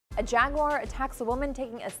A jaguar attacks a woman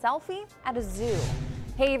taking a selfie at a zoo.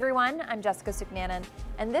 Hey everyone, I'm Jessica Suknanan,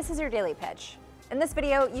 and this is your Daily Pitch. In this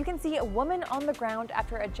video, you can see a woman on the ground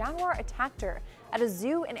after a jaguar attacked her at a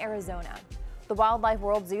zoo in Arizona. The Wildlife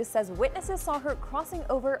World Zoo says witnesses saw her crossing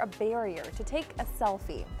over a barrier to take a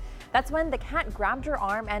selfie. That's when the cat grabbed her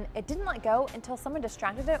arm and it didn't let go until someone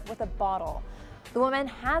distracted it with a bottle. The woman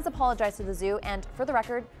has apologized to the zoo, and for the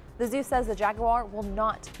record, the zoo says the jaguar will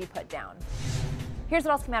not be put down. Here's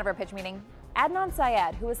what else came out of our pitch meeting. Adnan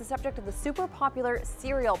Syed, who is the subject of the super popular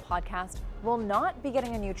Serial podcast, will not be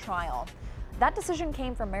getting a new trial. That decision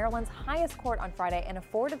came from Maryland's highest court on Friday in a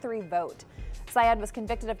 4-3 vote. Syed was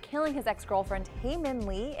convicted of killing his ex-girlfriend Hae Min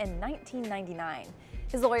Lee in 1999.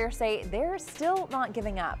 His lawyers say they're still not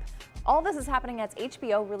giving up. All this is happening as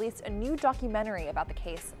HBO released a new documentary about the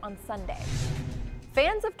case on Sunday.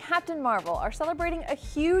 Fans of Captain Marvel are celebrating a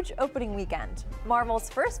huge opening weekend. Marvel's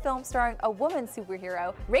first film starring a woman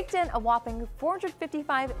superhero raked in a whopping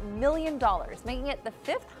 $455 million, making it the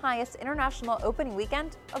 5th highest international opening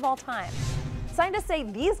weekend of all time. Scientists say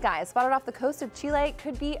these guys spotted off the coast of Chile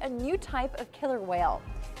could be a new type of killer whale.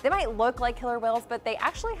 They might look like killer whales, but they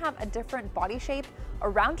actually have a different body shape, a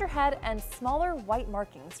rounder head, and smaller white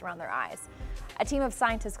markings around their eyes. A team of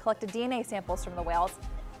scientists collected DNA samples from the whales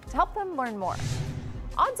to help them learn more.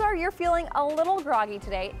 Odds are you're feeling a little groggy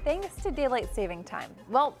today thanks to daylight saving time.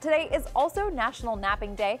 Well, today is also National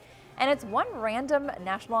Napping Day, and it's one random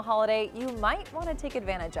national holiday you might want to take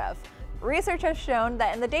advantage of. Research has shown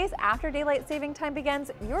that in the days after daylight saving time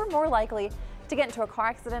begins, you're more likely to get into a car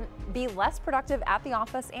accident, be less productive at the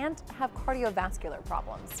office, and have cardiovascular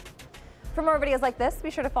problems. For more videos like this,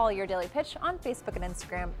 be sure to follow Your Daily Pitch on Facebook and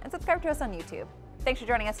Instagram, and subscribe to us on YouTube. Thanks for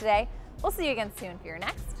joining us today. We'll see you again soon for your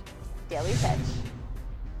next Daily Pitch.